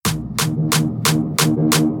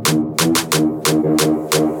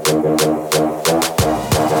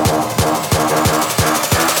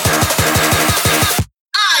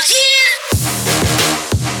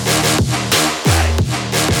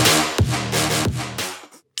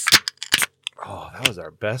That was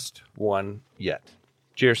our best one yet.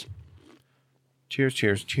 Cheers. Cheers,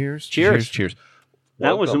 cheers, cheers. Cheers. Cheers.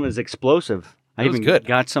 That Welcome. was explosive. I was even good.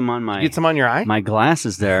 got some on Did you get some on your eye? my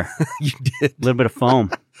glasses there. You did. A little bit of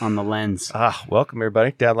foam on the lens. Welcome,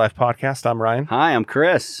 everybody. Dad Life Podcast. I'm Ryan. Hi, I'm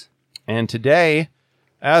Chris. And today,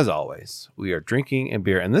 as always, we are drinking a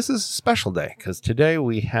beer. And this is a special day because today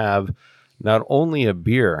we have not only a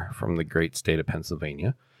beer from the great state of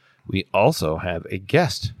Pennsylvania, we also have a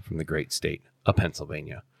guest from the great state of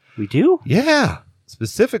Pennsylvania. We do? Yeah.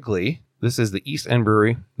 Specifically, this is the East End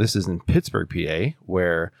Brewery. This is in Pittsburgh, PA,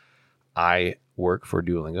 where I work for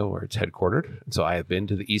Duolingo, where it's headquartered. And so I have been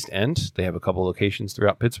to the East End. They have a couple locations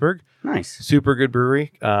throughout Pittsburgh. Nice. Super good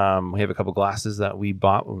brewery. We have a couple glasses that we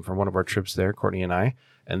bought from one of our trips there, Courtney and I.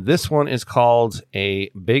 And this one is called a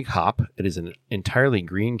Big Hop. It is an entirely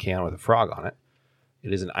green can with a frog on it.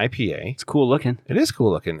 It is an IPA. It's cool looking. It is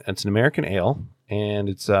cool looking. It's an American ale, and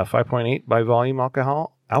it's 5.8 by volume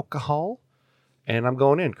alcohol. And I'm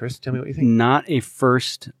going in. Chris, tell me what you think. Not a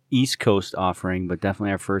first East Coast offering, but definitely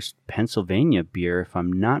our first Pennsylvania beer, if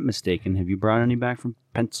I'm not mistaken. Have you brought any back from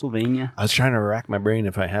Pennsylvania? I was trying to rack my brain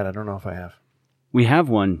if I had. I don't know if I have. We have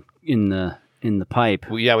one in the pipe.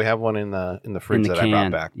 Well, yeah, we have one in the fridge In the that can. I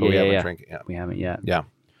brought back, but we haven't drank it yet. We haven't yet. Yeah.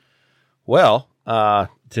 Well,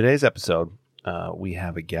 today's episode, we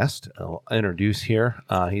have a guest. I'll introduce here.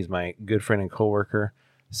 He's my good friend and coworker,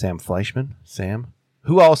 Sam Fleischman. Sam,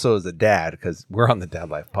 who also is a dad because we're on the Dad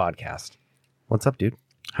Life Podcast. What's up, dude?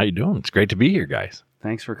 How you doing? It's great to be here, guys.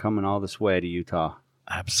 Thanks for coming all this way to Utah.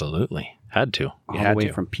 Absolutely. Had to. All had the way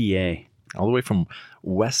to. from PA. All the way from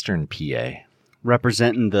Western PA.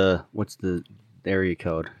 Representing what's the area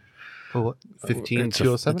code?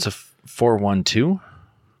 15207? It's a 412.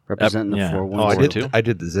 Representing yeah. the Oh, 412. I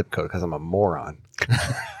did the zip code because I'm a moron.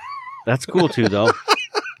 That's cool too, though.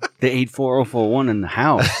 The 84041 in the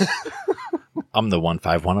house. I'm the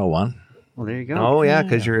 15101. Well, there you go. Oh, yeah,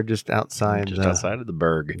 because you're just outside. Just outside of the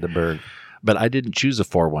Berg. the Berg. But I didn't choose a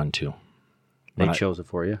 412. They When I- chose it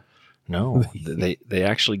for you. No, they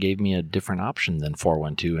actually gave me a different option than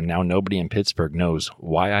 412, and now nobody in Pittsburgh knows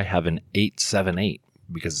why I have an 878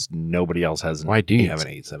 because nobody else has an. Why do you have an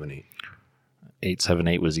 878?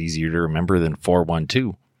 878 was easier to remember than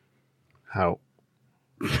 412. How?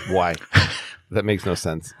 Why? That makes no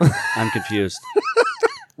sense. I'm confused.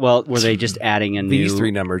 Well, were they just adding a These new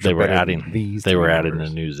three numbers They are were better adding. than these They three were adding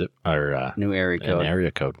numbers. a new zip or new area an code?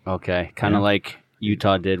 area code. Okay, kind of Yeah. like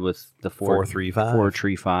Utah did with the 435.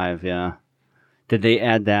 435. Yeah. Did they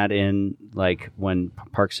add that in like when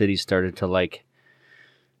Park City started to like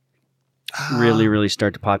really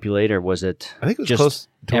start to populate, or was it I think it was just close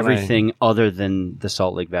to when everything other than the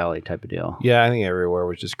Salt Lake Valley type of deal? Yeah, I think everywhere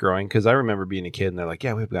was just growing because I remember being a kid and they're like,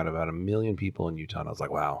 yeah, we've got about 1 million people in Utah. And I was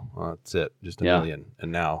like, wow, well, that's it. Just a Yeah. million.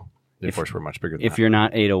 And now, of course, we're much bigger than If that. you're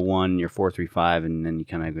not 801, you're 435, and then you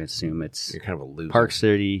kind of assume it's You're kind of a loser. Park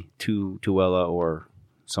City, Tooele, or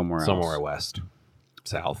somewhere Somewhere else. west,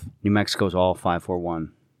 south. New Mexico's all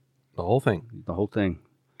 541. The whole thing. The whole thing.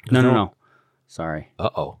 no- No. Sorry.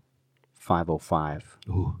 Uh-oh. 505.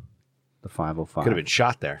 Ooh. The 505. Could have been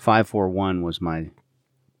shot there. 541 was my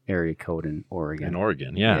area code in Oregon. In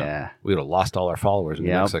Oregon, yeah. Yeah. We would have lost all our followers in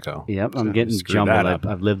New Yep. Mexico. Yep. I'm So getting screwed jumbled that up.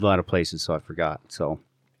 up. I've lived a lot of places, so I forgot. So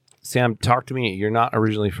Sam, talk to me. You're not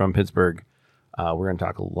originally from Pittsburgh. We're going to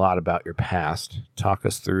talk a lot about your past. Talk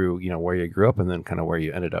us through, where you grew up and then kind of where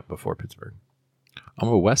you ended up before Pittsburgh. I'm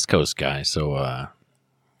a West Coast guy, so I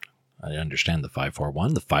understand the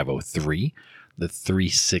 541, the 503, the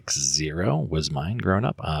 360 was mine growing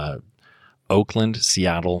up. Oakland,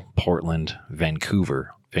 Seattle, Portland,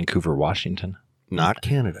 Vancouver, Washington, Not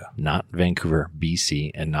Canada. not Vancouver,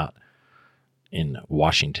 BC, and not in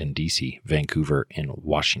Washington, D.C., Vancouver in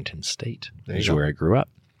Washington State There you is go. where I grew up.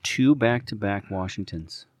 2 back-to-back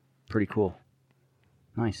Washingtons. Pretty cool.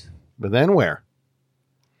 Nice. But then where?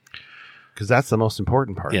 Because that's the most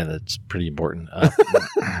important part. Yeah, that's pretty important.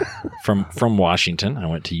 From Washington, I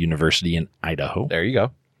went to university in Idaho. There you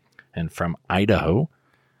go. And from Idaho,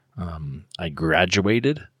 I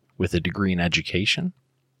graduated with a degree in education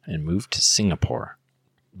and moved to Singapore.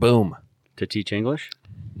 Boom. To teach English?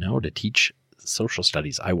 No, to teach social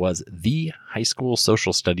studies. I was the high school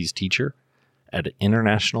social studies teacher at an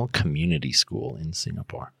international community school in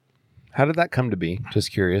Singapore. How did that come to be?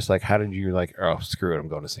 Just curious. Like, how did you oh, screw it, I'm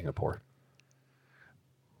going to Singapore.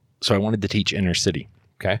 So I wanted to teach inner city.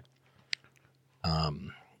 Okay.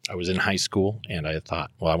 I was in high school and I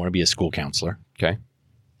thought, well, I want to be a school counselor. Okay.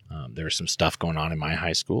 There was some stuff going on in my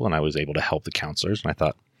high school and I was able to help the counselors. And I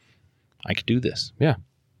thought, I could do this. Yeah.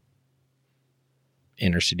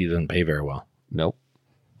 Inner city doesn't pay very well. Nope.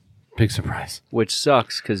 Big surprise. Which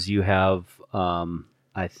sucks because you have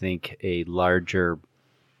I think a larger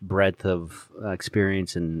breadth of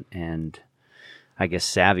experience and I guess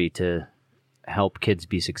savvy to help kids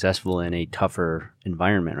be successful in a tougher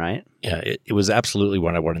environment, right? Yeah, it was absolutely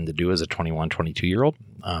what I wanted to do as a 21, 22-year-old.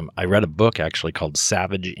 I read a book actually called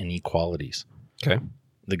Savage Inequalities. Okay.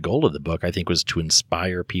 The goal of the book, I think, was to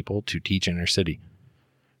inspire people to teach inner city.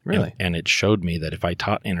 Really? And it showed me that if I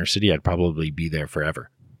taught inner city, I'd probably be there forever.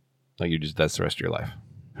 Like that's the rest of your life.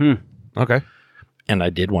 Hmm. Okay. And I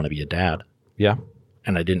did want to be a dad. Yeah.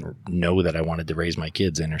 And I didn't know that I wanted to raise my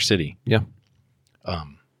kids inner city. Yeah.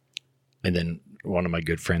 And then one of my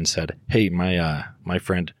good friends said, "Hey, my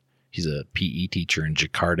friend, he's a PE teacher in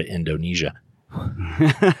Jakarta, Indonesia,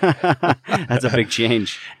 That's a big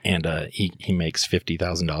change. and he makes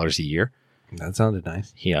 $50,000 a year. That sounded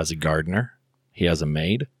nice. He has a gardener, he has a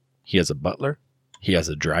maid, he has a butler, he has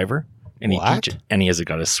a driver, and What? he has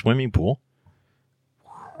got a swimming pool."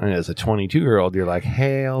 And as a 22-year-old, you're like,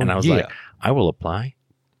 hell And I was yeah. like, "I will apply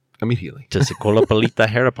Immediately. to Sekolah Pelita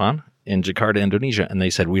Harapan in Jakarta, Indonesia." And they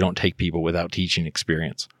said, "We don't take people without teaching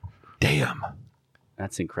experience." Damn.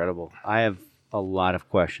 That's incredible. I have a lot of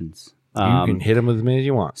questions. You can hit them as many as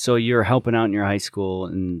you want. So you're helping out in your high school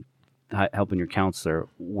and helping your counselor.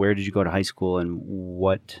 Where did you go to high school, and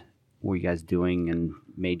what were you guys doing and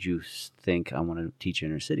made you think, I want to teach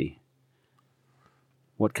inner city?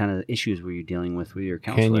 What kind of issues were you dealing with your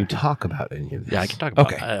counselor? Can you talk about any of this? Yeah, I can talk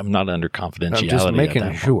about. Okay. I'm not under confidentiality. I'm just making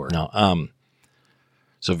at that sure. point. No.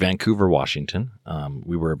 So Vancouver, Washington.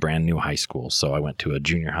 We were a brand new high school, so I went to a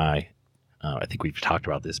junior high. I think we've talked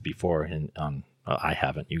about this before, and I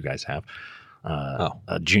haven't. You guys have.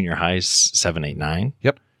 A junior high, 7, 8, 9.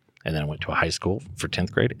 Yep. And then I went to a high school for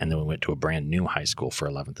 10th grade, and then we went to a brand new high school for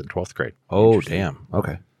 11th and 12th grade. Oh, damn.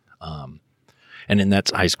 Okay. And in that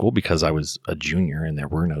high school, because I was a junior and there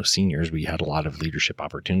were no seniors, we had a lot of leadership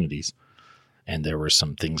opportunities. And there were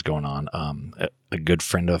some things going on. A good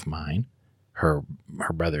friend of mine, her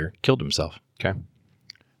brother killed himself. Okay.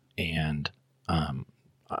 And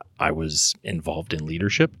I was involved in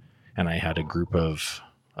leadership, and I had a group of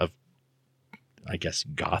I guess,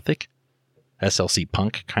 gothic, SLC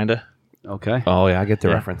punk kind of. Okay. Oh, yeah, I get the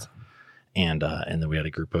Yeah. reference. And then we had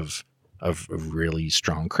a group of really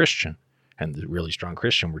strong Christian. And the really strong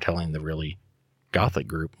Christian were telling the really gothic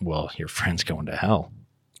group, well, your friend's going to hell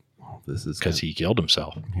Oh, this is because he killed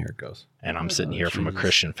himself. Here it goes. And I'm sitting Oh, here from a Jesus.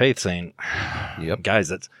 Christian faith saying, Yep. guys,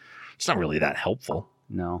 it's not really that helpful,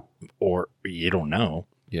 No. or you don't know.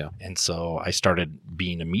 Yeah. And so I started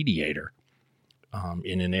being a mediator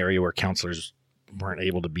in an area where counselors weren't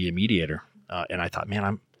able to be a mediator. And I thought,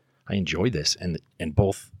 man, I enjoy this. And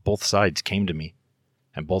both sides came to me,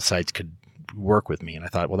 and both sides could work with me. And I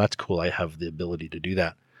thought, well, that's cool. I have the ability to do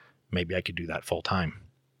that. Maybe I could do that full time.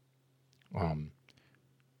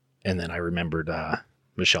 And then I remembered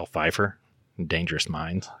Michelle Pfeiffer, Dangerous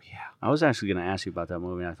Minds. Oh, yeah. I was actually going to ask you about that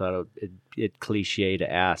movie. I thought it cliche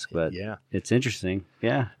to ask, but Yeah. it's interesting.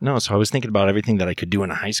 Yeah. No, so I was thinking about everything that I could do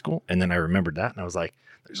in a high school, and then I remembered that, and I was like,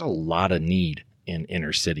 there's a lot of need in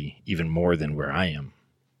inner city, even more than where I am.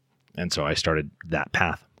 And so I started that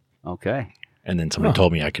path. Okay. And then somebody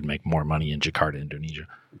told me I could make more money in Jakarta, Indonesia.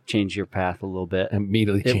 Change your path a little bit.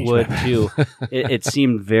 Immediately It changed would my- too. It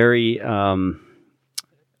seemed very,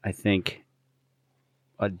 I think,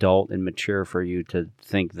 adult and mature for you to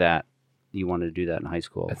think that you wanted to do that in high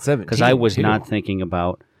school. At 17. Because I was too. not thinking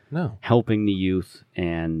about No. helping the youth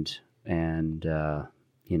and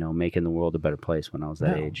making the world a better place when I was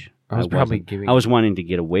that No. age. I was probably wasn't- giving. I was wanting to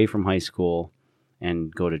get away from high school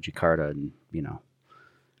and go to Jakarta and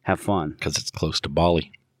have fun. Because it's close to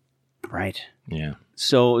Bali. Right. Yeah.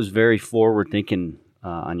 So it was very forward thinking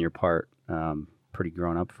on your part. Pretty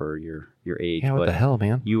grown up for your age. Yeah, what but the hell,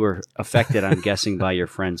 man? You were affected, I'm guessing, by your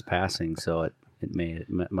friend's passing. So it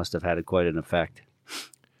must have had quite an effect.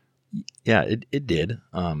 Yeah, it did.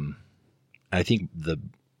 I think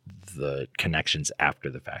the connections after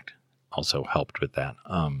the fact also helped with that.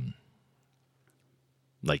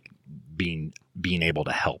 Like being able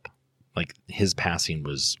to help. Like his passing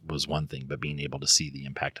was one thing, but being able to see the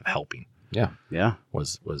impact of helping Yeah.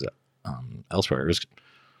 was elsewhere.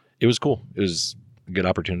 It was cool. It was a good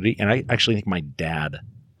opportunity, and I actually think my dad,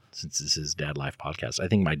 since this is Dad Life podcast, I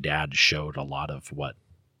think my dad showed a lot of what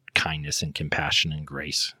kindness and compassion and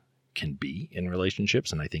grace can be in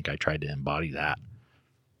relationships, and I think I tried to embody that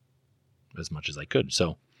as much as I could.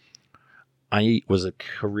 So I was a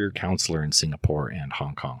career counselor in Singapore and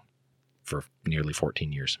Hong Kong for nearly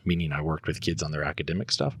 14 years, meaning I worked with kids on their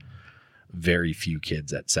academic stuff. Very few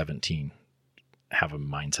kids at 17 have a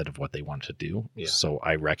mindset of what they want to do. Yeah. So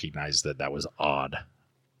I recognized that was odd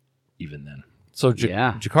even then. So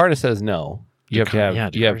Yeah. Jakarta says no. You have to have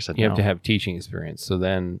Jakarta said you have to no. have teaching experience. So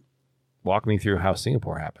then, walk me through how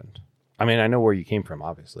Singapore happened. I mean, I know where you came from,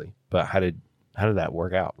 obviously, but how did that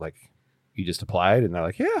work out? Like, you just applied, and they're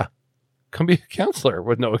like, "Yeah, come be a counselor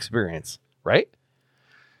with no experience," right?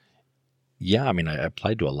 Yeah, I mean, I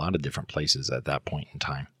applied to a lot of different places at that point in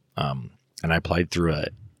time, and I applied through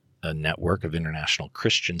a network of international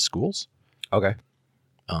Christian schools, Okay.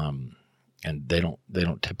 and they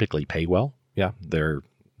don't typically pay well. Yeah. They're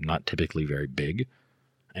not typically very big,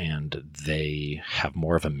 and they have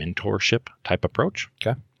more of a mentorship type approach.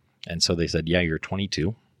 Okay. And so they said, yeah, you're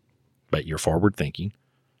 22, but you're forward thinking.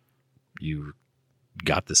 You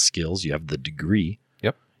got the skills, you have the degree.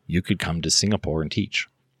 Yep. You could come to Singapore and teach.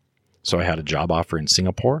 So I had a job offer in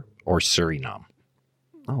Singapore or Suriname.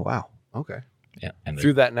 Oh wow. Okay. Yeah. And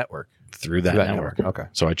Through that network. through that network. Okay.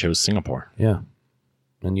 So I chose Singapore. Yeah.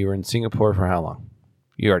 And you were in Singapore for how long?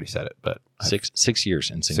 You already said it, but 6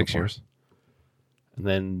 years in Singapore. 6 years. And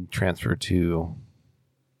then transferred to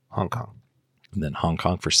Hong Kong, And then Hong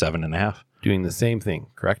Kong for 7.5. doing the same thing,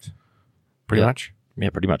 correct? Pretty Yeah. much. Yeah,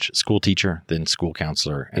 pretty much. School teacher, then school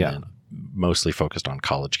counselor, and Yeah. then mostly focused on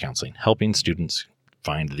college counseling, helping students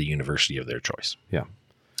find the university of their choice.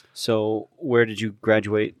 So where did you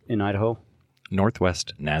graduate in Idaho?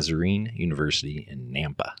 Northwest Nazarene University in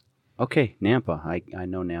Nampa. Okay, Nampa. I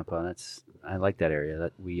know Nampa. I like that area.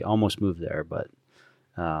 That we almost moved there, but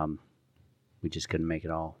we just couldn't make it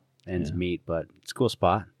all ends meet. But it's a cool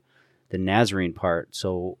spot. The Nazarene part.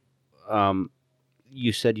 So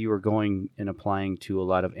you said you were going and applying to a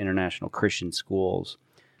lot of international Christian schools.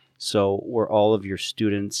 So were all of your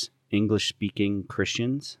students English-speaking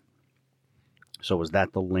Christians? So was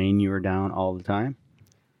that the lane you were down all the time?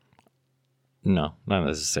 No, not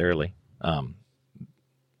necessarily.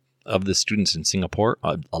 Of the students in Singapore,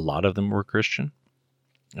 a lot of them were Christian.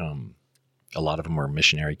 A lot of them were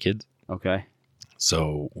missionary kids. Okay.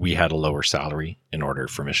 So we had a lower salary in order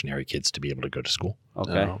for missionary kids to be able to go to school.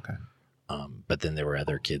 Okay. Oh, okay. But then there were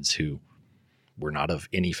other kids who were not of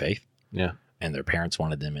any faith, Yeah. and their parents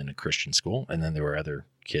wanted them in a Christian school. And then there were other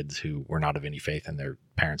kids who were not of any faith, and their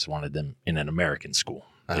parents wanted them in an American school.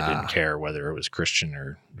 They didn't care whether it was Christian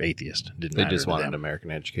or atheist. It didn't They matter just to wanted them.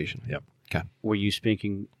 American education. Yep. Were you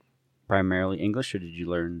speaking primarily English, or did you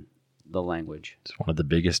learn the language? It's one of the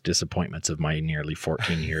biggest disappointments of my nearly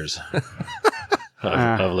 14 years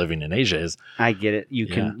of living in Asia is I get it. You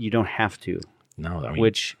Yeah. can. You don't have to, no. I mean,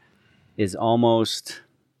 which is almost,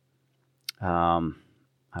 I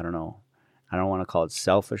don't know. I don't want to call it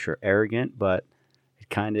selfish or arrogant, but it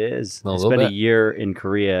kind of is. A I little spent bit. a year in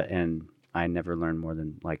Korea, and I never learned more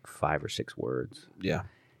than like 5 or 6 words Yeah.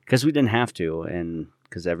 because we didn't have to, and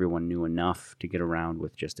because everyone knew enough to get around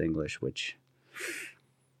with just English, which,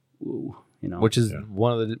 ooh, Which is Yeah.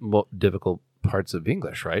 one of the difficult parts of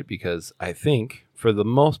English, right? Because I think for the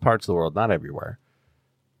most parts of the world, not everywhere,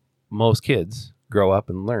 most kids grow up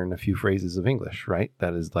and learn a few phrases of English, right?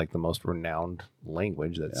 That is like the most renowned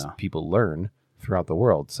language that Yeah. people learn throughout the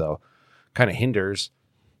world. So kind of hinders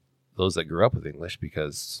those that grew up with English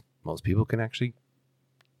because most people can actually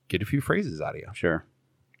get a few phrases out of you. sure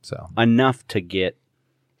So, enough to get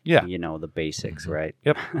yeah. the basics, right?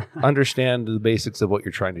 Yep. Understand the basics of what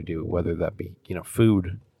you're trying to do, whether that be,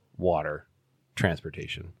 food, water,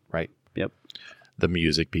 transportation, right? the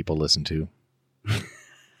music people listen to,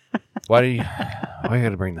 Why you got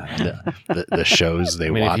to bring that up? the shows they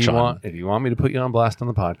I mean, watch on. if you want me to put you on blast on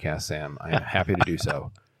the podcast, Sam, I am happy to do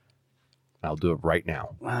so. I'll do it right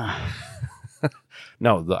now.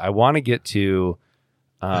 No, I want to get to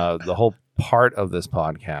the whole part of this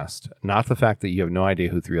podcast, not the fact that you have no idea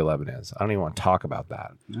who 311 is. I don't even want to talk about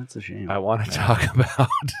that. That's a shame. I want to talk about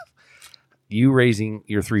you raising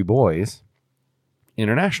your 3 boys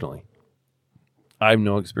internationally. I have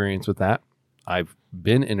no experience with that. I've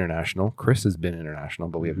been international. Chris has been international,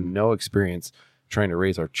 but we have no experience trying to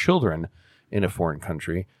raise our children in a foreign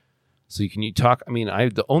country. So can you talk? I mean,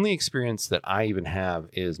 the only experience that I even have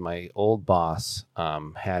is my old boss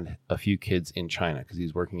had a few kids in China because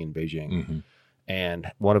he's working in Beijing. Mm-hmm.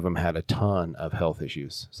 And one of them had a ton of health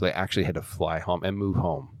issues. So they actually had to fly home and move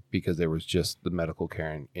home because there was just the medical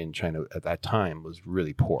care in China at that time was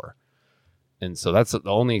really poor. And so that's the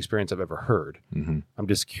only experience I've ever heard. Mm-hmm. I'm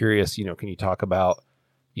just curious, can you talk about,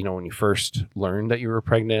 when you first learned that you were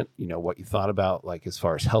pregnant, what you thought about, like, as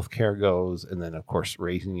far as healthcare goes, and then, of course,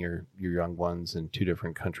 raising your young ones in 2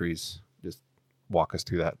 different countries. Just walk us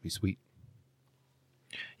through that. It'd be sweet.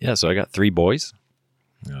 Yeah, so I got 3 boys,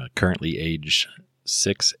 currently age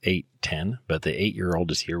 6, 8, 10, but the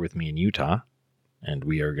 8-year-old is here with me in Utah, and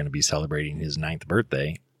we are going to be celebrating his 9th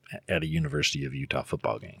birthday at a University of Utah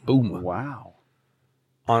football game. Boom. Wow.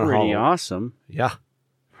 on Pretty Halloween. awesome. Yeah.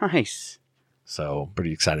 Nice. So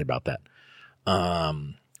pretty excited about that.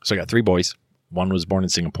 So I got 3 boys. One was born in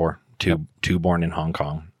Singapore, two born in Hong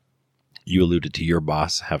Kong. You alluded to your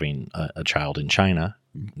boss having a child in China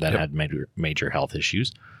that had major health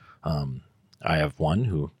issues. I have one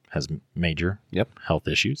who has major health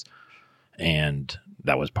issues, and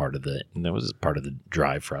that was part of the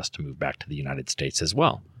drive for us to move back to the United States as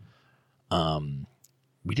well.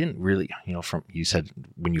 We didn't really, from you said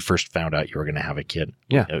when you first found out you were going to have a kid,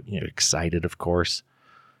 excited, of course.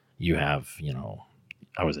 You have,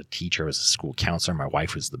 I was a teacher, I was a school counselor. My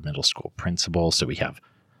wife was the middle school principal. So we have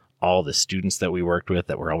all the students that we worked with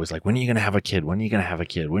that were always like, when are you going to have a kid? When are you going to have a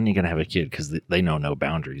kid? When are you going to have a kid? Because they know no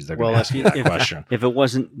boundaries. They're going to ask you that question. If it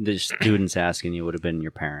wasn't the students asking, it would have been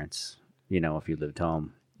your parents. If you lived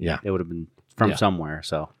home. Yeah. It would have been from somewhere.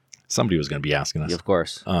 So somebody was going to be asking us. of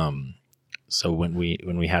course. So when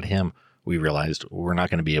we had him, we realized we're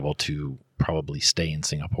not going to be able to probably stay in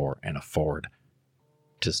Singapore and afford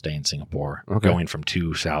to stay in Singapore, going from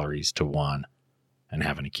 2 salaries to 1 and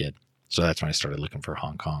having a kid. So that's when I started looking for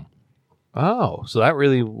Hong Kong. Oh, so that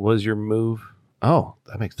really was your move. Oh,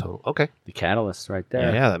 that makes total. Okay. The catalyst right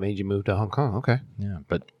there. Yeah, that made you move to Hong Kong. Okay. Yeah,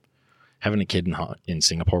 but having a kid in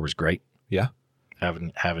Singapore was great. Yeah.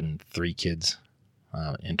 Having 3 kids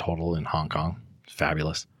in total in Hong Kong,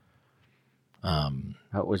 fabulous.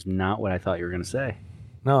 That was not what I thought you were going to say.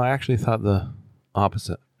 No, I actually thought the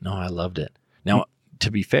opposite. No, I loved it. Now, to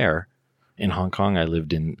be fair, in Hong Kong, I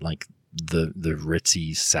lived in like the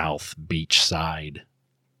ritzy South Beach side,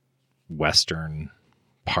 western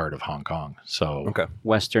part of Hong Kong. So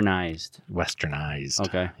Westernized.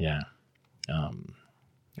 Okay. Yeah.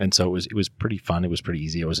 And so it was pretty fun. It was pretty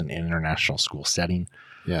easy. It was an international school setting.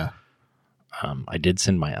 Yeah. I did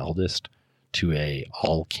send my eldest to a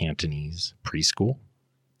all Cantonese preschool.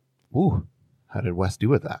 Ooh. How did Wes do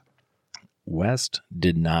with that? West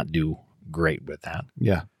did not do great with that.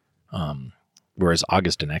 Yeah. Whereas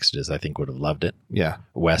August and Exodus, I think, would have loved it. Yeah.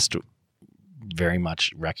 West very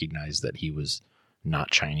much recognized that he was not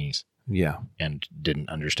Chinese. Yeah. And didn't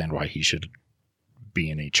understand why he should be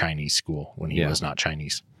in a Chinese school when he was not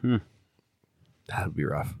Chinese. That would be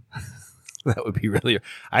rough. That would be really.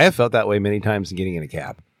 I have felt that way many times in getting in a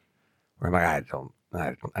cab, where I'm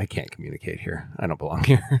like, I can't communicate here. I don't belong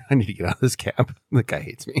here. I need to get out of this cab. The guy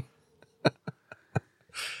hates me.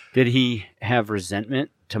 Did he have resentment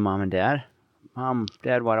to mom and dad? Mom,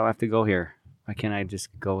 Dad, why do I have to go here? Why can't I just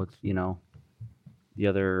go with, the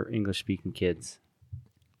other English-speaking kids?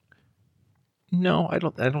 No, I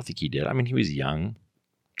don't think he did. I mean, he was young.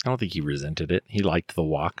 I don't think he resented it. He liked the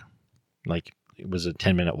walk. Like, it was a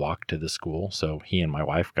 10-minute walk to the school. So he and my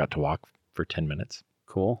wife got to walk for 10 minutes.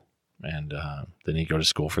 Cool. And then he'd go to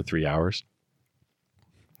school for 3 hours.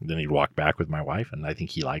 Then he'd walk back with my wife. And I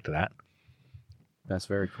think he liked that. That's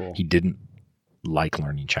very cool. He didn't like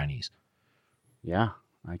learning Chinese. Yeah.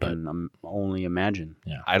 I can only imagine.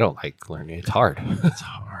 Yeah. I don't like learning. It's hard. It's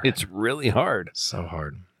hard. It's really hard. So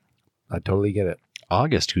hard. I totally get it.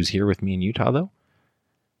 August, who's here with me in Utah, though,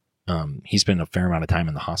 he spent a fair amount of time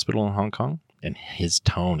in the hospital in Hong Kong, and his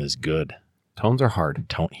tone is good. Tones are hard.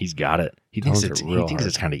 He's got it. He thinks Tones are real hard.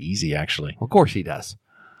 it's kind of easy, actually. Of course he does.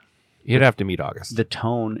 You'd have to meet August. The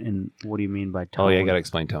tone, and what do you mean by tone? Oh, yeah, you got to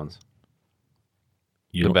explain tones.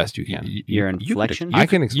 The best you can. Your inflection? I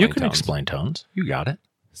can explain You can tones. explain tones. You got it.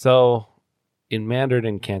 So, in Mandarin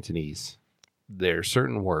and Cantonese, there are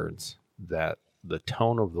certain words that the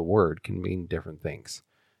tone of the word can mean different things.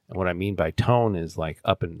 And what I mean by tone is like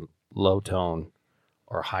up and low tone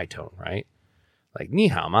or high tone, right? Like ni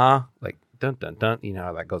hao ma, like dun dun dun, you know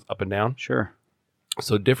how that goes up and down? Sure.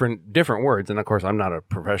 So different words, and of course I'm not a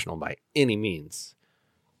professional by any means,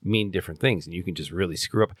 mean different things, and you can just really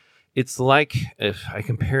screw up. It's like if I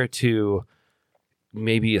compare it to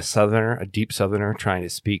maybe a deep southerner trying to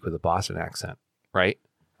speak with a Boston accent, right?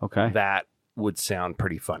 Okay. That would sound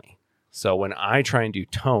pretty funny. So when I try and do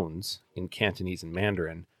tones in Cantonese and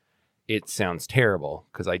Mandarin, it sounds terrible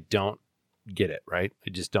because I don't get it, right? I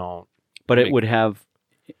just don't. But it would have,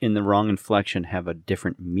 in the wrong inflection, have a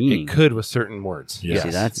different meaning. It could with certain words. Yeah. Yes. See,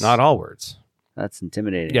 that's- not all words. That's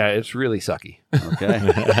intimidating. Yeah, it's really sucky. Okay.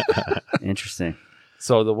 Interesting.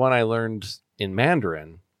 So the one I learned in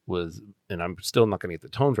Mandarin was, and I'm still not going to get the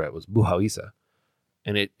tones right, was buhaoisa.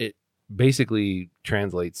 And it basically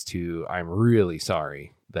translates to, I'm really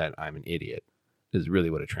sorry that I'm an idiot, is really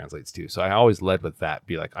what it translates to. So I always led with that,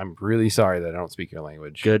 be like, I'm really sorry that I don't speak your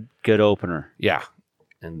language. Good opener. Yeah.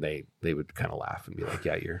 And they would kind of laugh and be like,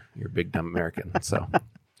 yeah, you're a big dumb American. So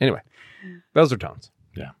anyway, those are tones.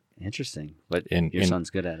 Interesting. But In your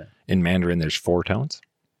son's good at it. Mandarin, there's 4 tones.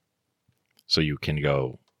 So you can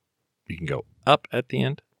go up at the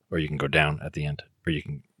end, or you can go down at the end, or you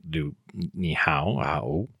can do ni hao,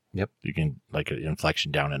 hao. Yep. You can like an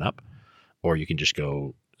inflection down and up, or you can just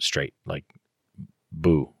go straight like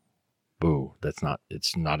boo, boo. It's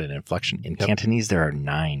not an inflection. In Yep. Cantonese, there are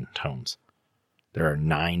 9 tones. There are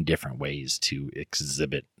 9 different ways to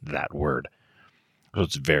exhibit that word. So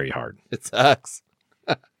it's very hard. It sucks.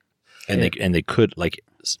 And they could, like,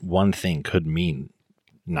 one thing could mean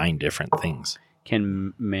 9 different things.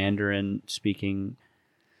 Can Mandarin speaking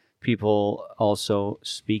people also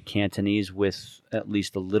speak Cantonese with at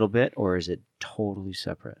least a little bit, or is it totally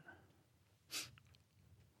separate?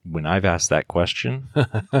 When I've asked that question,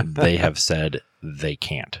 they have said they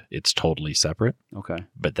can't. It's totally separate, Okay.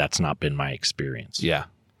 but that's not been my experience. Yeah.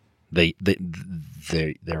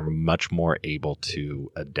 They're much more able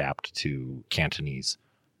to adapt to Cantonese,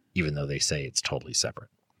 even though they say it's totally separate.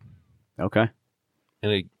 Okay.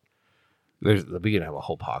 And we can have a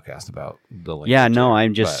whole podcast about the language. Yeah, no, here,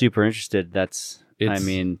 I'm just but super interested. I it's-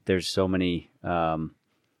 mean, there's so many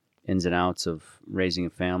ins and outs of raising a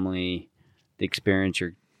family, the experience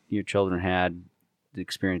your children had, the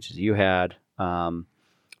experiences you had.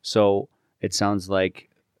 So it sounds like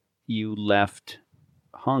you left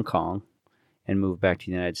Hong Kong and moved back to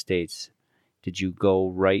the United States. Did you go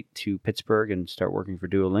right to Pittsburgh and start working for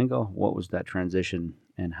Duolingo? What was that transition,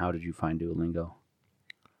 and how did you find Duolingo?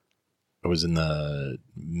 I was in the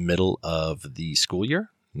middle of the school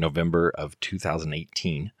year, November of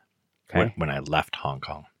 2018, Okay. when I left Hong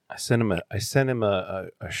Kong. I sent him a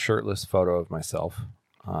shirtless photo of myself.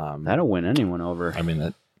 That'll win anyone over. I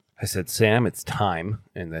mean, I said, Sam, it's time.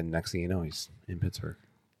 And then next thing you know, he's in Pittsburgh.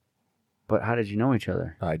 But how did you know each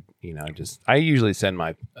other? I usually send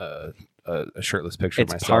my a shirtless picture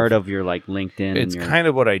It's of myself. part of your like LinkedIn. It's and your kind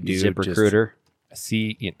of what I do. ZipRecruiter.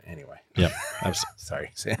 Anyway. yeah,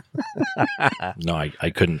 Sorry, Sam. no, I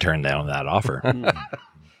couldn't turn down that offer.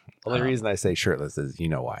 Only reason I say shirtless is you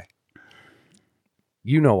know why.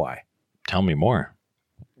 You know why. Tell me more.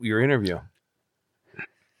 Your interview.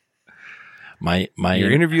 My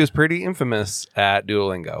Your interview is pretty infamous at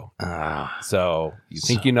Duolingo. Ah. So you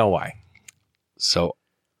think you know why. So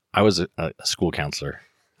I was a school counselor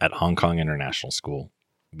at Hong Kong International School.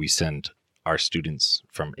 We send our students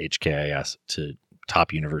from HKIS to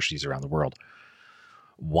top universities around the world.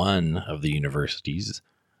 One of the universities,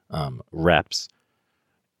 reps,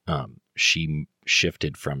 she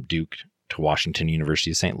shifted from Duke to Washington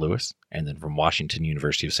University of St. Louis, and then from Washington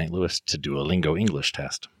University of St. Louis to Duolingo English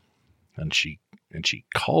test. And she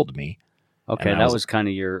called me. Okay, And I that was- was kind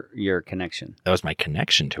of your connection. That was my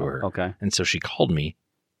connection to her. Okay. And so she called me,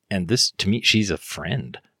 and this, to me, she's a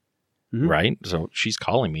friend, Mhm. right? So she's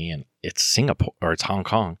calling me, and it's Singapore, or it's Hong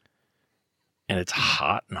Kong, and it's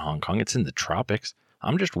hot in Hong Kong. It's in the tropics.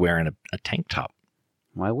 I'm just wearing a tank top.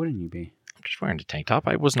 Why wouldn't you be? I'm just wearing a tank top.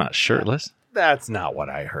 I was not shirtless. That's not what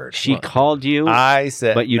I heard. She Look, called you, I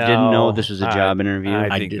said, but you didn't know this was a job interview. I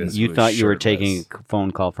I think didn't. this You was thought you were shirtless. taking a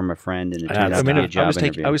phone call from a friend, and it turned out to be a job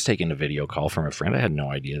interview. I was taking a video call from a friend. I had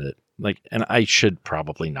no idea that, and I should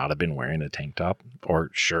probably not have been wearing a tank top or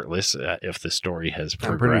shirtless if the story has I'm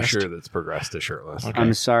progressed. pretty sure that's progressed to shirtless. Okay.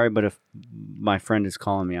 I'm sorry, but if my friend is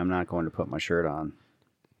calling me, I'm not going to put my shirt on.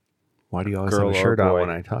 Why do you always Girl have a or shirt on boy? when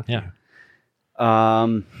I talk to Yeah.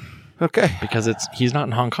 you? Okay. Because he's not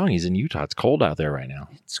in Hong Kong. He's in Utah. It's cold out there right now.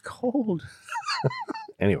 It's cold.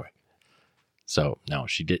 Anyway. So no,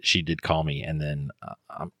 she did call me, and then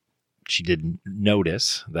she did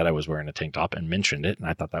notice that I was wearing a tank top and mentioned it, and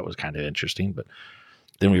I thought that was kind of interesting. But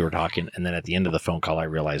then we were talking, and then at the end of the phone call, I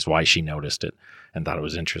realized why she noticed it and thought it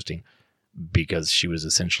was interesting, because she was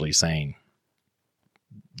essentially saying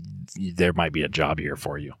there might be a job here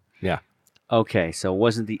for you. Okay, so it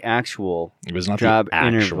wasn't the actual It was not Job the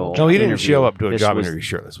actual interval. No, he didn't Interview. show up to a This job was- interview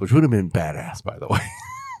shirtless, which would have been badass, by the way.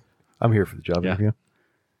 I'm here for the job Yeah. interview.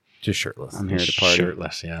 Just shirtless. I'm here to party.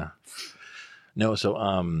 Shirtless, yeah. No, so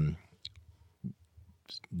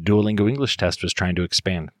Duolingo English test was trying to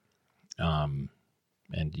expand. And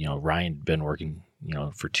Ryan had been working,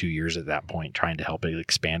 for 2 years at that point, trying to help it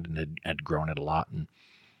expand, and had grown it a lot. And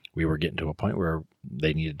we were getting to a point where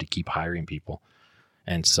they needed to keep hiring people.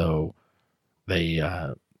 And so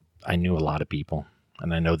I knew a lot of people,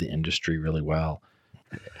 and I know the industry really well.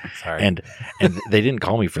 Sorry. And they didn't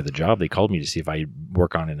call me for the job. They called me to see if I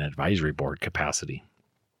work on an advisory board capacity.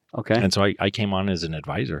 Okay, And so I came on as an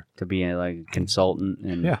advisor. to be a consultant,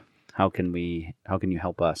 and Yeah. how can you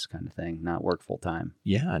help us, kind of thing, not work full time.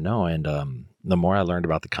 Yeah, no. And the more I learned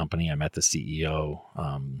about the company, I met the CEO,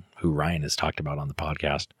 who Ryan has talked about on the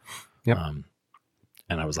podcast. Yep.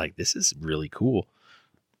 And I was like, this is really cool.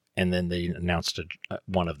 And then they announced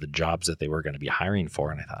one of the jobs that they were going to be hiring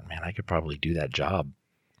for. And I thought, man, I could probably do that job.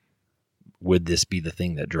 Would this be the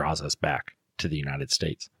thing that draws us back to the United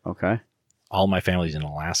States? Okay. All my family's in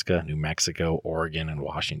Alaska, New Mexico, Oregon, and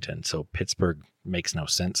Washington. So Pittsburgh makes no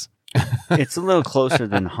sense. It's a little closer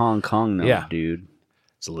than Hong Kong, though, Yeah. dude.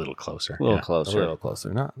 It's a little closer. A little Yeah. A closer. little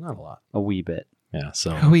closer. Not a lot. A wee bit. Yeah.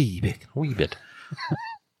 So wee bit. a wee bit.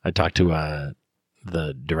 I talked to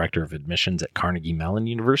the director of admissions at Carnegie Mellon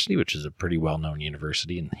University, which is a pretty well-known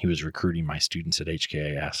university, and he was recruiting my students at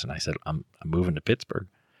HKAS. And I said, I'm moving to Pittsburgh.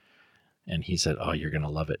 And he said, oh, you're going to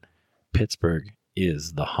love it. Pittsburgh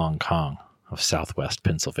is the Hong Kong of Southwest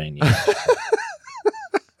Pennsylvania.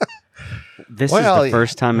 This Well, is the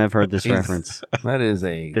first time I've heard this he's- reference. That is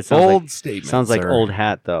a That sounds bold like- statement. Sounds like sir. old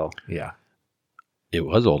hat, though. Yeah. It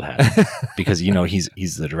was old hat because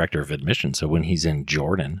he's the director of admissions. So when he's in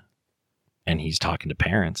Jordan and he's talking to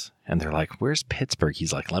parents and they're like, "Where's Pittsburgh?"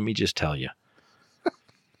 He's like, "Let me just tell you,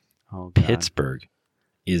 Oh, God. Pittsburgh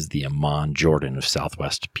is the Amman Jordan of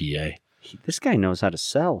Southwest PA." This guy knows how to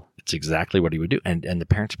sell. It's exactly what he would do, and the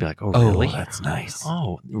parents would be like, "Oh, Oh, really? that's nice.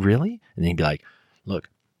 Oh, really?" And then he'd be like, "Look,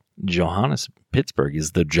 Pittsburgh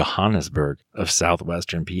is the Johannesburg of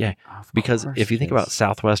Southwestern PA." Of Because course if you it think is. about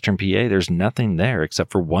Southwestern PA, there's nothing there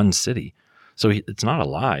except for one city. So it's not a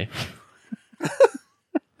lie.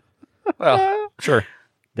 Well, sure.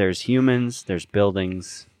 There's humans, there's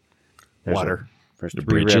buildings, there's Water. there's The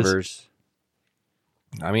three bridges. rivers.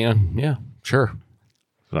 I mean, yeah, sure.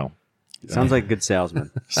 So Sounds like a good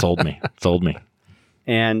salesman. sold me.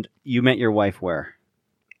 And you met your wife where?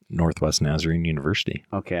 Northwest Nazarene University.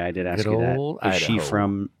 Okay, I did ask Good you that. old Is she Idaho.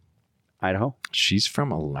 from Idaho? She's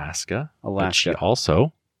from Alaska. But she Alaska.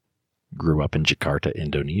 also grew up in Jakarta,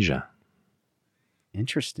 Indonesia.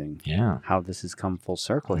 Interesting. Yeah. How this has come full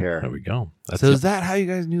circle There here. we go. That's So it. is that how you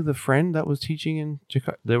guys knew the friend that was teaching in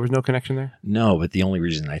Jakarta? There was no connection there? No, but the only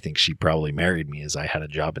reason I think she probably married me is I had a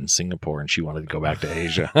job in Singapore and she wanted to go back to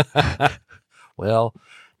Asia. Well,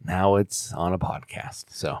 now it's on a podcast.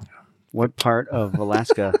 So What part of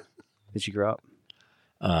Alaska did you grow up?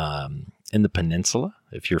 In the peninsula,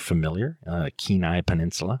 if you're familiar, Kenai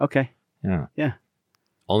Peninsula. Okay. Yeah.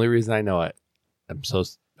 only reason I know it, I'm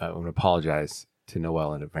going to apologize to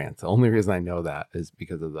Noel in advance. The only reason I know that is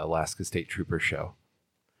because of the Alaska State Trooper show.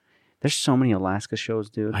 There's so many Alaska shows,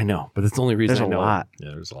 dude. I know, but it's the only reason There's I a know lot. Yeah,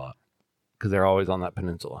 there's a lot. because they're always on that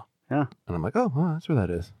peninsula. Yeah. And I'm like, oh, well, that's where that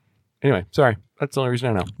is. Anyway, sorry. That's the only reason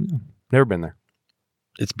I know. Yeah. Never been there.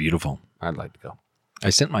 It's beautiful. I'd like to go. I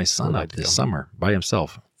sent my son I'd like up to this go. summer by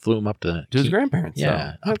himself. Flew him up to To his grandparents.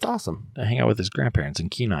 Yeah. So that's awesome. to hang out with his grandparents in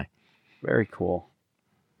Kenai. Very cool.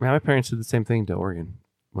 Yeah, my parents did the same thing to Oregon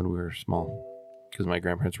when we were small because my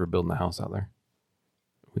grandparents were building a house out there.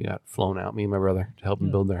 We got flown out, me and my brother, to help them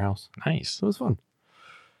build their house. Nice. So it was fun.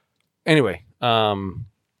 Anyway,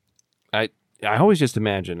 I always just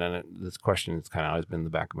imagine, and this question has kind of always been in the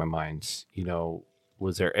back of my mind,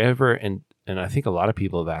 was there ever, and I think a lot of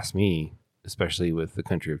people have asked me, especially with the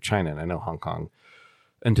country of China, and I know Hong Kong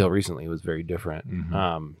until recently was very different.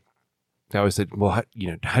 Mhm. I always said, well,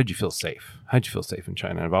 how did you feel safe? How'd you feel safe in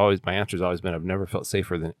China? And my answer's always been, I've never felt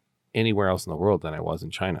safer than anywhere else in the world than I was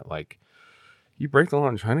in China. Like, you break the law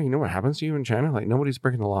in China, you know what happens to you in China? Like, nobody's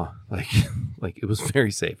breaking the law. Like it was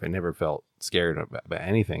very safe. I never felt scared about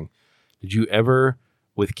anything. Did you ever,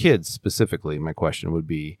 with kids specifically, my question would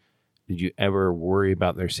be, did you ever worry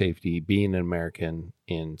about their safety being an American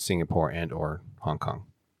in Singapore and or Hong Kong?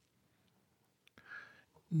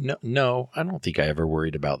 No, I don't think I ever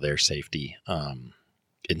worried about their safety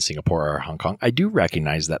in Singapore or Hong Kong. I do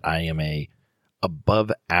recognize that I am a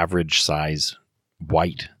above average size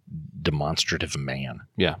white demonstrative man.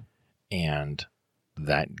 Yeah. And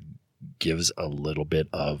that gives a little bit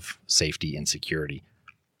of safety and security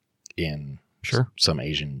in Sure. some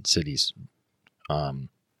Asian cities. And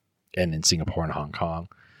in Singapore and Hong Kong,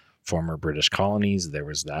 former British colonies, there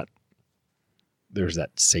was that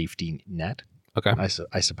safety net. Okay. I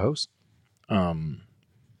suppose.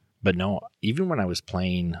 But no, even when I was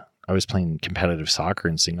playing competitive soccer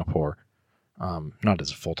in Singapore, not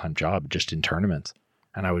as a full-time job, just in tournaments.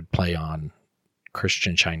 And I would play on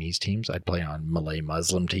Christian Chinese teams. I'd play on Malay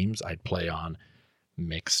Muslim teams. I'd play on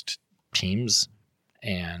mixed teams.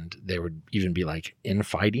 And they would even be like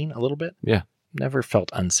infighting a little bit. Yeah. Never felt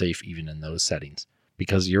unsafe even in those settings.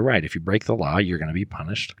 Because you're right. If you break the law, you're going to be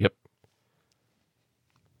punished.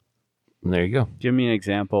 And there you go. Give me an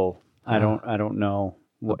example. I don't know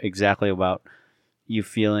what exactly about you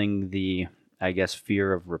feeling the, I guess,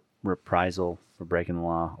 fear of reprisal for breaking the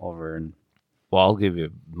law over in Well, I'll give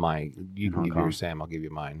you my. You In can Hong give Kong. yours, Sam. I'll give you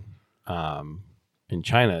mine. In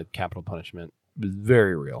China, capital punishment is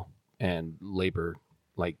very real, and labor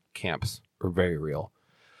like camps are very real.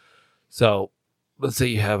 So let's say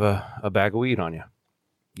you have a bag of weed on you.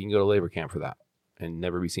 You can go to labor camp for that and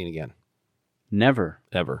never be seen again, Never.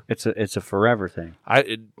 ever. It's a forever thing.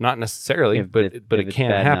 Not necessarily, If but it's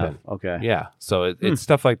can bad happen. enough. Okay. Yeah. So it's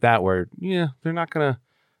stuff like that where they're not gonna.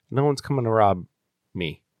 No one's coming to rob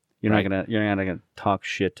me. You're Right. not gonna talk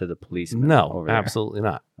shit to the policeman. No, over there. absolutely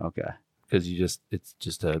not. Okay. Because it's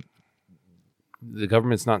just the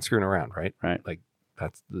government's not screwing around, right? Right. Like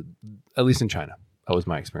that's at least in China. That was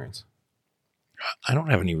my experience. I don't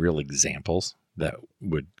have any real examples that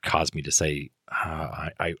would cause me to say,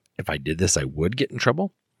 if I did this, I would get in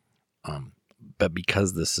trouble. But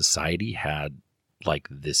because the society had like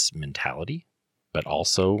this mentality, but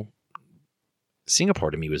also Singapore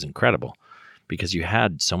to me was incredible because you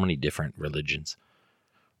had so many different religions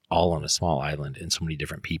all on a small island and so many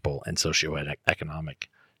different people and socioeconomic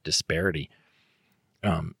disparity.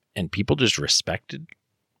 And people just respected,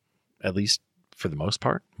 at least for the most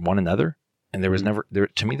part, one another. And there was never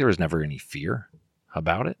any fear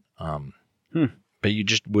about it. But you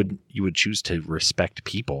would choose to respect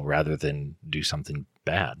people rather than do something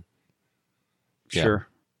bad. Yeah.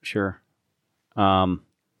 Sure.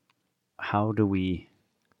 How do we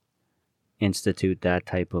institute that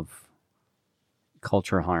type of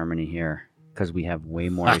cultural harmony here? Because we have way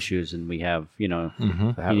more issues, and we have,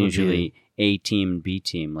 Mm-hmm. That would be- usually A team, B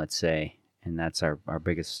team, let's say, and that's our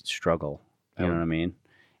biggest struggle. You know what I mean?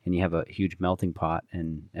 And you have a huge melting pot,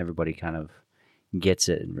 and everybody kind of gets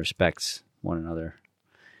it and respects one another.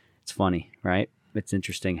 It's funny, right? It's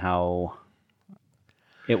interesting how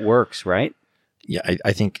it works, right? Yeah,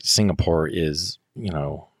 I think Singapore is,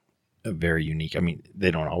 very unique. I mean, they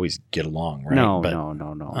don't always get along, right? No. But,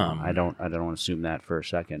 I don't want to assume that for a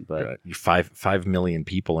second, but you 5 million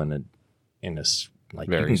people in a like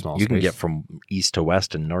Very small you can space. get from east to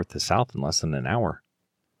west and north to south in less than an hour.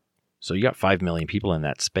 So you got 5 million people in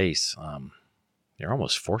that space. You're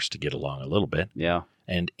almost forced to get along a little bit. yeah,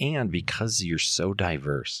 And because you're so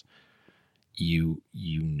diverse, you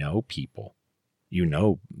know people,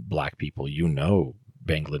 black people,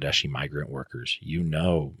 Bangladeshi migrant workers,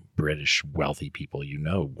 British wealthy people,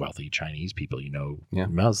 wealthy Chinese people, Yeah.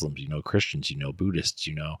 Muslims, Christians, Buddhists,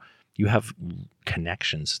 you have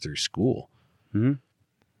connections through school. Mhm.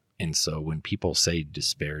 And so when people say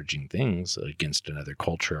disparaging things against another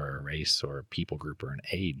culture or a race or a people group or an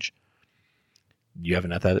age, you have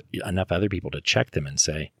enough other people to check them and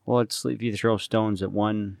say, well, it's if you throw stones at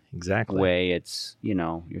one exactly. way, it's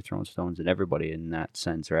you're throwing stones at everybody in that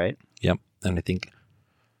sense, right? Yep. And I think,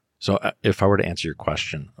 so if I were to answer your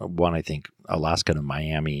question, one, I think Alaska to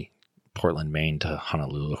Miami, Portland, Maine to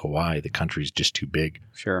Honolulu, Hawaii, the country's just too big.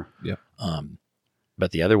 Sure.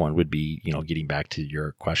 But the other one would be, getting back to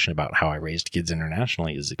your question about how I raised kids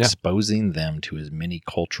internationally, is exposing them to as many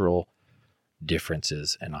cultural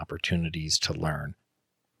differences and opportunities to learn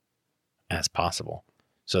as possible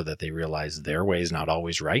so that they realize their way is not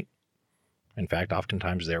always right. In fact,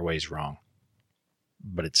 oftentimes their way is wrong,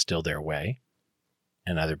 but it's still their way.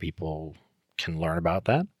 And other people can learn about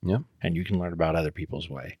that. Yeah. And you can learn about other people's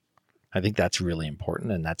way. I think that's really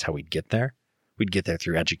important. And that's how we'd get there. We'd get there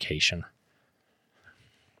through education.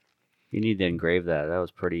 You need to engrave that. That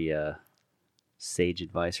was pretty sage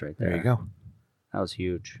advice right there. There you go. That was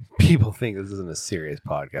huge. People think this isn't a serious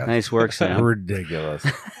podcast. Nice work, Sam. Ridiculous.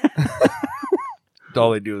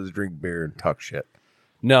 All they do is drink beer and talk shit.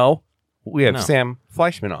 No, we have No. Sam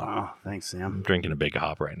Fleischman on. Oh, thanks, Sam. I'm drinking a big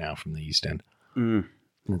hop right now from the East End.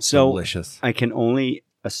 It's So- delicious. I can only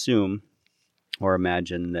assume or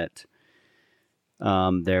imagine that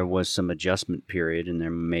there was some adjustment period, and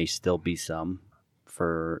there may still be some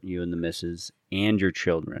for you and the missus and your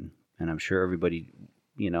children. And I'm sure everybody,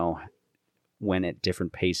 went at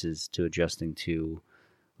different paces to adjusting to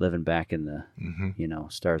living back in the,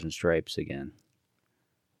 stars and stripes again.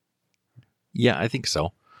 Yeah, I think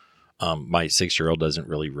so. My 6-year-old doesn't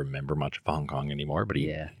really remember much of Hong Kong anymore, but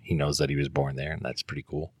he knows that he was born there, and that's pretty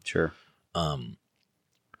cool. Sure.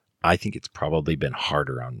 I think it's probably been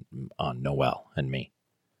harder on Noelle and me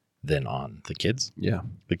than on the kids. Yeah.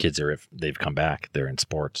 The kids they've come back. They're in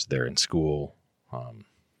sports. They're in school.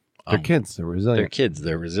 They're kids. They're resilient. They're kids.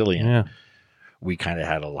 They're resilient. Yeah. We kind of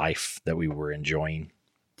had a life that we were enjoying.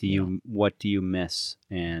 What do you miss,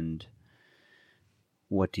 and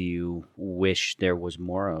what do you wish there was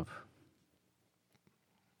more of?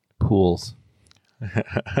 Pools.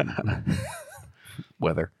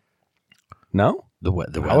 Weather. No? The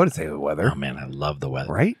weather. I would say the weather. Oh man, I love the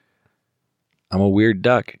weather. Right? I'm a weird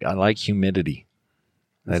duck. I like humidity.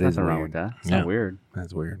 There's That is nothing wrong weird. with that. It's Yeah. not weird.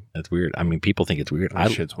 That's weird. That's weird. I mean, people think it's weird.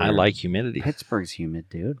 That shit's I weird. like humidity. Pittsburgh's humid,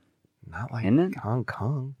 dude. Not like Isn't it? Hong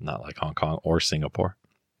Kong. Not like Hong Kong or Singapore.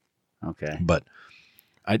 Okay. But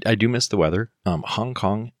I do miss the weather. Hong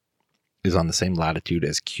Kong is on the same latitude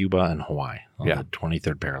as Cuba and Hawaii on Yeah. the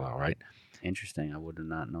 23rd parallel, right? Interesting. I would have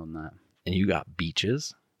not known that. And you got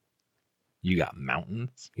beaches, you got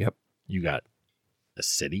mountains, Yep. you got a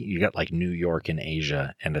city, you got like New York in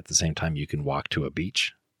Asia, and at the same time you can walk to a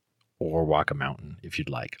beach or walk a mountain if you'd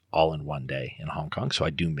like, all in one day in Hong Kong. So I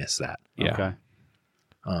do miss that. Yeah. Okay.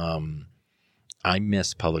 I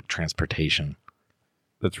miss public transportation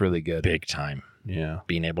That's really good. big time. Yeah.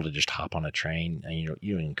 Being able to just hop on a train, and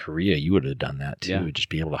you in Korea, you would have done that too. Yeah. Just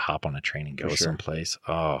be able to hop on a train and go For sure. someplace.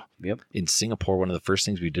 Oh, Yep. in Singapore, one of the first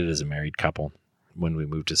things we did as a married couple when we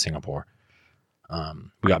moved to Singapore,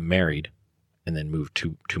 we got married and then moved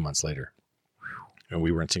two months later. And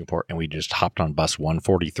we were in Singapore and we just hopped on bus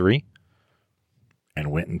 143 and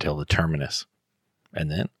went until the terminus. And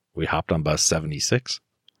then we hopped on bus 76.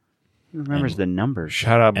 Who remembers the numbers?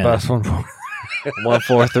 Shout out And- bus 143.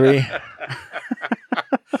 143.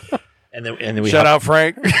 and then we Shout hopped- out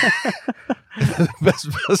Frank. Best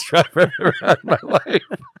bus driver I've ever had in my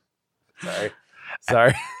life.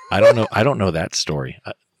 Sorry. I don't know that story.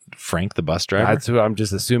 Frank, the bus driver. That's who I'm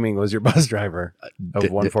just assuming was your bus driver of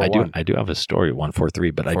 141. I do have a story at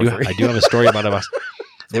 143, but I 143. do have a story about a bus.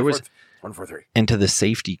 There was 143. And to the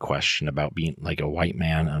safety question about being like a white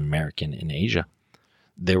man, American in Asia,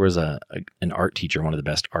 there was an art teacher, one of the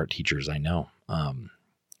best art teachers I know.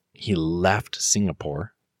 He left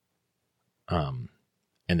Singapore, and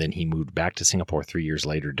then he moved back to Singapore 3 years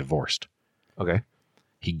later, divorced. Okay.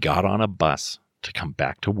 He got on a bus to come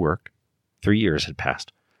back to work. 3 years had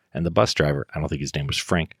passed, and the bus driver, I don't think his name was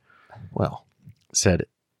Frank, Well, said,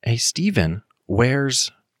 "Hey, Steven,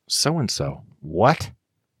 where's so-and-so?" what?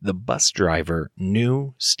 The bus driver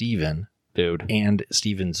knew Steven Dude. and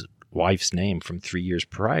Steven's wife's name from 3 years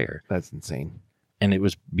prior. That's insane. And it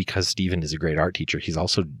was because Steven is a great art teacher. He's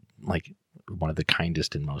also like one of the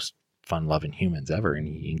kindest and most fun-loving humans ever, and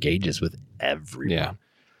he engages with everyone. Yeah.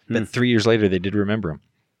 But 3 years later, they did remember him.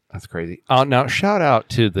 That's crazy. Now, shout out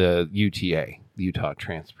to the UTA, the Utah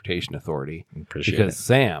Transportation Authority, Appreciate because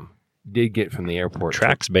Sam did get from the it. airport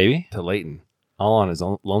Tracks, baby. to Layton all on his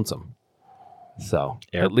own lonesome. So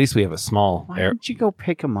Air- at least we have a small. Why didn't you go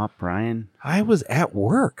pick him up, Brian? I was at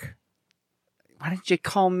work. Why didn't you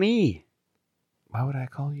call me? Why would I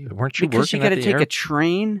call you? Weren't you Because you working got at to the take a air?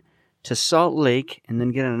 train to Salt Lake and then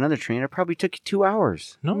get on another train. It probably took you 2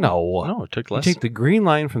 hours. No. it took You less. take the green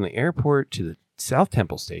line from the airport to the South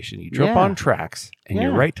Temple Station. You jump Yeah. on tracks, and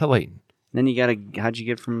you're Yeah. right to Layton. Then you got to. How'd you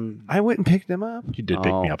get from? I went and picked him up. You did pick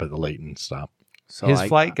me Oh. up at the Layton stop. So His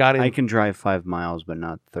flight got in. I can drive 5 miles, but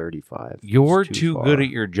not 35. You're It's too far. good at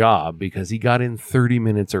your job because he got in 30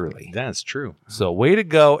 minutes early. That's true. So way to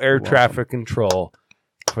go, air welcome. traffic control.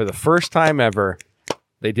 For the first time ever,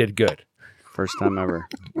 they did good. First time ever.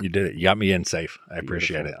 You did it. You got me in safe. I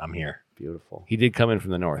appreciate Beautiful. it. I'm here. Beautiful. He did come in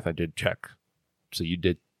from the north. I did check. So you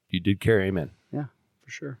did carry him in. For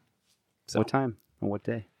sure. So- What time and what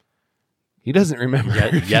day? He doesn't remember.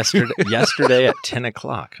 Yesterday at 10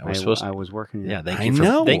 o'clock. I was supposed to. I was working. Yeah, I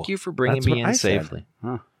know. Thank you for bringing That's me what in I said. safely.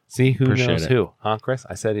 See, who Appreciate knows it. who? Huh, Chris?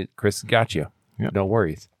 I said it. Chris got you. Yep. No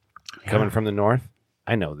worries. Coming from the north,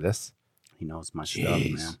 I know this. He knows my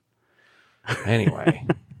Jeez. stuff, man. Anyway,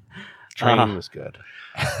 training was good.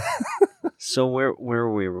 So where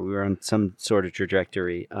were we? We were on some sort of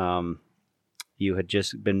trajectory. You had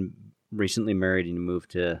just been recently married and you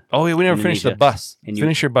moved to. Oh, yeah, we never finished the Indonesia. bus. And you-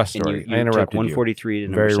 Finish your bus And story. you I interrupted took 143 to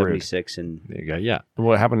number Very rude. 76, and There you go. Yeah. you.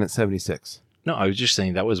 What happened at 76? No, I was just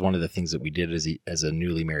saying that was one of the things that we did as a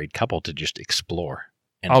newly married couple to just explore.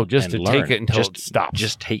 Just to learn. take it until Just- it stops.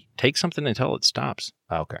 Just take something until it stops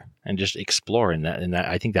Okay. and just explore. And that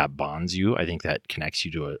I think that bonds you. I think that connects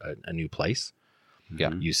you to a new place.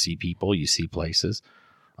 Yeah. You see people, you see places.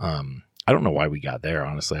 I don't know why we got there.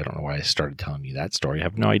 Honestly, I don't know why I started telling you that story. I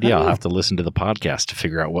have no idea. I'll have to listen to the podcast to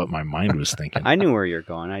figure out what my mind was thinking. I knew where you're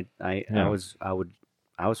going. I Yeah. was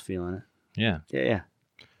feeling it. Yeah. Yeah.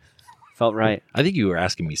 Felt right. I think you were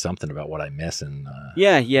asking me something about what I miss. And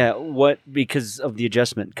Yeah. What, because of the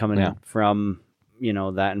adjustment coming Yeah. from,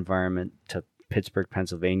 that environment to Pittsburgh,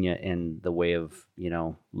 Pennsylvania, and the way of,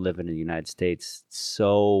 living in the United States,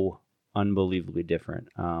 so unbelievably different.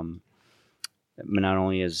 Not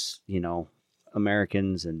only as,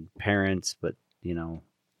 Americans and parents, but,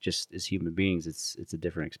 just as human beings, it's a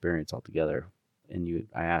different experience altogether. And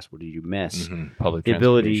I asked, what did you miss? Mhm. Public The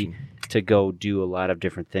ability transportation. To go do a lot of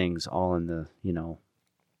different things all in the,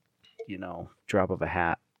 drop of a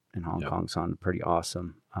hat. in Hong Yep. Kong sounded pretty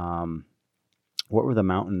awesome. What were the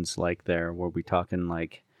mountains like there? Were we talking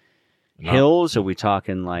like hills? Are we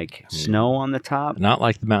talking like snow on the top? Not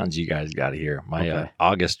like the mountains you guys got here. My Okay.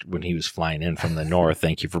 August, when he was flying in from the north,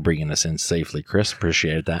 thank you for bringing us in safely, Chris.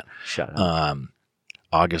 Appreciated that. Shut up.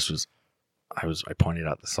 August was, I pointed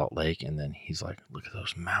out the Salt Lake, and then he's like, "Look at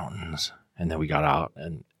those mountains." And then we got out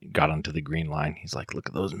and got onto the green line. He's like, "Look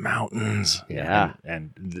at those mountains." Yeah.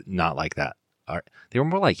 and not like that. They were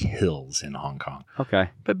more like hills in Hong Kong, Okay.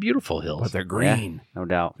 but beautiful hills. But they're green. No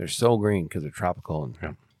doubt. They're so green because they're tropical and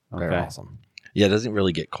Yeah. they're Okay. awesome. Yeah, it doesn't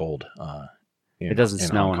really get cold. It doesn't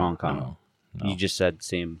snow in Hong Kong. No. You just said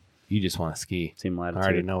same You just want to ski. I latitude.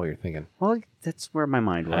 already know what you're thinking. Well, that's where my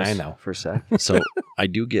mind was. I know. For a sec. So I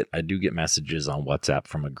do get messages on WhatsApp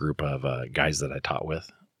from a group of guys that I taught with.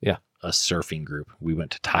 Yeah. A surfing group. We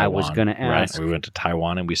went to Taiwan. I was gonna ask. Right? We went to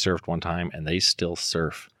Taiwan and we surfed one time, and they still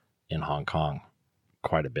surf in Hong Kong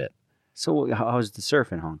quite a bit. So how's the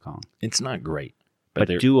surf in Hong Kong? It's not great, But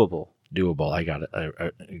they're doable. doable. I got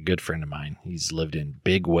a good friend of mine. He's lived in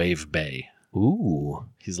Big Wave Bay. Ooh.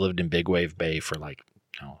 He's lived in Big Wave Bay for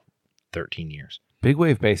 13 years. Big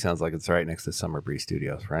Wave Bay sounds like it's right next to Summer Breeze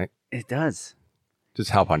Studios, right? It does.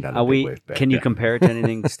 Just hop on down to Are Big we? Wave Bay. Can you Yeah. compare it to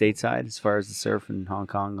anything stateside as far as the surf in Hong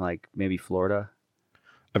Kong? Like maybe Florida.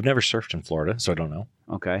 I've never surfed in Florida, so I don't know.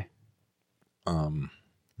 Okay.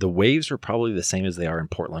 The waves are probably the same as they are in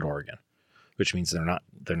Portland, Oregon, which means they're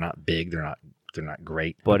not big, they're not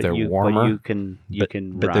great, But they're you, warmer? But you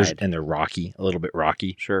can but ride. and they're rocky, a little bit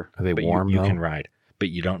rocky. Sure. Are they But warm you though? can ride, but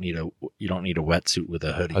you don't need a wetsuit with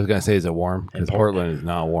a hoodie. I was gonna say, is it warm? Because In Portland is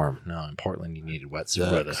not warm. No, in Portland you need a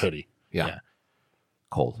wetsuit with a Sucks. hoodie. Yeah. Yeah.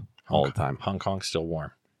 Cold all the time. Hong Kong's still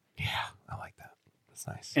warm. Yeah, I like that. That's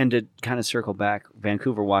nice. And to kind of circle back,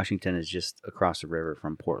 Vancouver, Washington is just across the river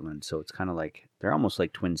from Portland, so it's kind of like they're almost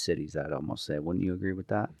like twin cities. I'd almost say. Wouldn't you agree with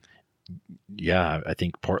that? Yeah, I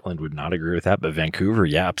think Portland would not agree with that, but Vancouver,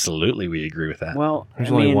 yeah, absolutely, we agree with that. Well, There's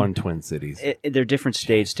I only mean, one Twin Cities. They're different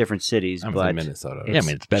states, different cities, I'm but from Minnesota. yeah, I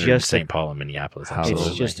mean it's better than just St. Paul and Minneapolis. How- it's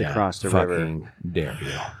Absolutely. just yeah. across the river. Fucking dare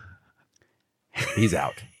you. He's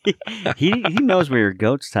out. He knows where your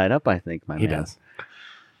goat's tied up. I think, my He man. does.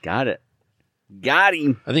 Got it. Got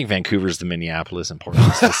him. I think Vancouver's the Minneapolis and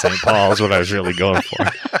Portland's the St. Paul is what I was really going for.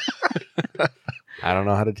 I don't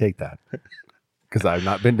know how to take that because I've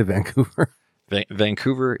not been to Vancouver.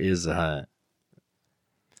 Vancouver is,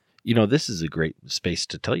 this is a great space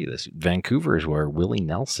to tell you this. Vancouver is where Willie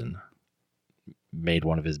Nelson made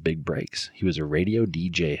one of his big breaks. He was a radio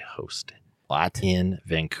DJ host in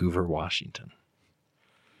Vancouver, Washington.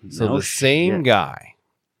 So No the same shit. guy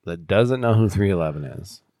that doesn't know who 311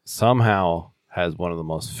 is somehow has one of the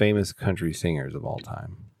most famous country singers of all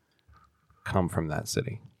time come from that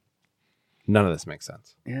city. None of this makes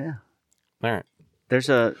sense. Yeah. All right. There's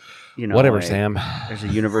a, Whatever, a- Sam. There's a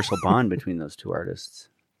universal bond between those two artists.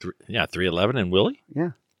 311 and Willie?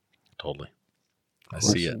 Yeah. Totally. I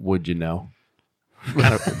see it. Would you know?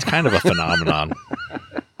 It's kind of a phenomenon.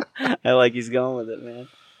 I like he's going with it, man.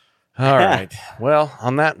 All right. Well,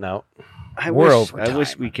 on that note, I We're wish, over I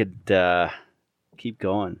wish time. we could keep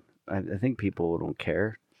going. I think people don't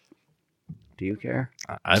care. Do you care?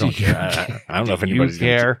 I don't care. I don't know if anybody's you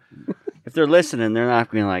care. If they're listening, they're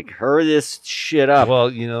not being like, hurry this shit up.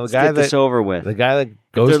 Well, the Let's guy get this that over with. the guy that If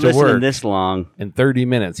goes they're to listening work this long, in 30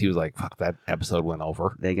 minutes, he was like, "Fuck, that episode went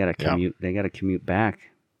over." they gotta Yeah. commute. They gotta commute back.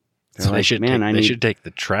 They're So like, they should take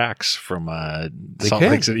the tracks from Salt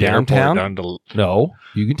could. Lake City Downtown? Airport down to. No,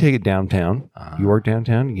 you can take it downtown. You work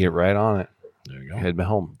downtown, you get right on it. There you go. Head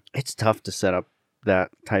home. It's tough to set up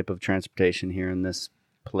that type of transportation here in this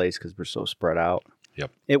place because we're so spread out.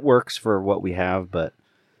 Yep. It works for what we have, but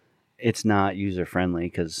it's not user friendly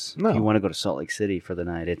because No. you want to go to Salt Lake City for the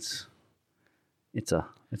night. It's a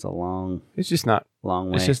long It's just not.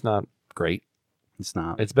 way. It's just not great. It's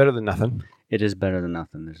not. It's better than nothing. It is better than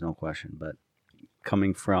nothing. There's no question. But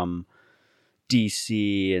coming from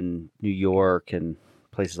DC and New York and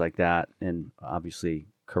places like that, and obviously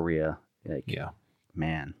Korea, like Yeah,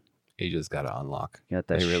 man, you just got to unlock. you got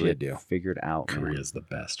that They really shit do. figured out. man. Korea's the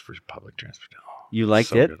best for public transportation. Oh, You liked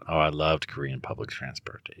so it? good. Oh, I loved Korean public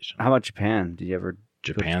transportation. How about Japan? Did you ever? go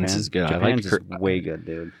to Japan's Japan? is good. I Japan's liked is way good,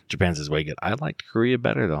 dude. Japan's is way good. I liked Korea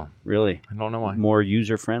better though. Really, I don't know why. more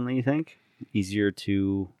user friendly. You think? Easier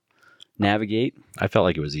to navigate. I felt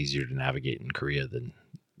like it was easier to navigate in Korea than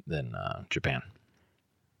Japan.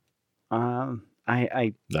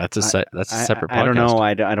 I That's a separate podcast. I don't know.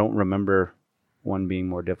 I don't remember one being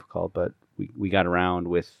more difficult, but we got around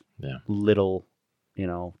with Yeah. little,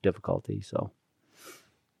 difficulty. So,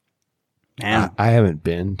 man, I haven't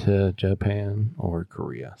been to Japan or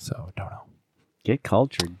Korea, so I don't know. Get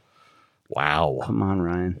cultured. Wow. Come on,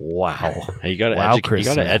 Ryan. Wow. You got to Wow, you got to Chris.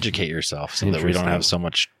 educate yourself so that we don't Interesting. have so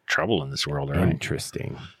much trouble in this world, all right?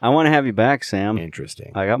 Interesting. I want to have you back, Sam.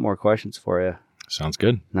 Interesting. I got more questions for you. Sounds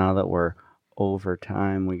good. Now that we're over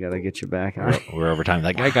time, we got to get you back. We're over time.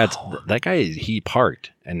 That guy he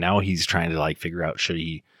parked and now he's trying to like figure out should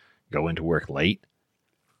he go into work late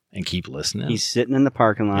and keep listening. He's sitting in the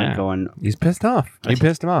parking lot Yeah. going, He's pissed off. You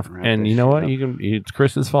pissed him off. Wrap And this you know shit what? up. It's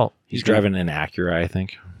Chris's fault. He's driving an Acura, I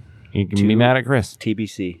think. You can be mad at Chris.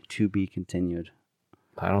 TBC, to be continued.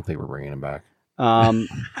 I don't think we're bringing him back. Um,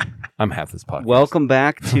 I'm half this podcast. welcome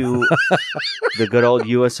back to the good old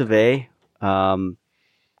US of A.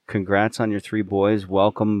 Congrats on your 3 boys.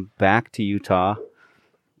 Welcome back to Utah.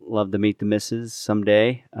 Love to meet the missus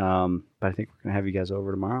someday. But I think we're going to have you guys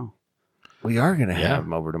over tomorrow. We are going to Yeah. have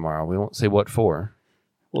him over tomorrow. We won't say what for.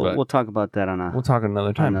 But- We'll talk about that on We'll talk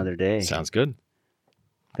another time. another day. Sounds good.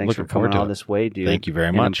 Thanks for looking forward coming to all it. this way, dude. Thank you very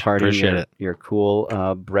and much. imparting Appreciate it. your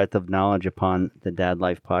cool breadth of knowledge upon the Dad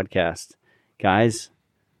Life podcast. Guys,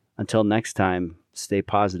 until next time, stay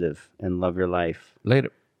positive and love your life.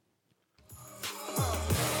 Later.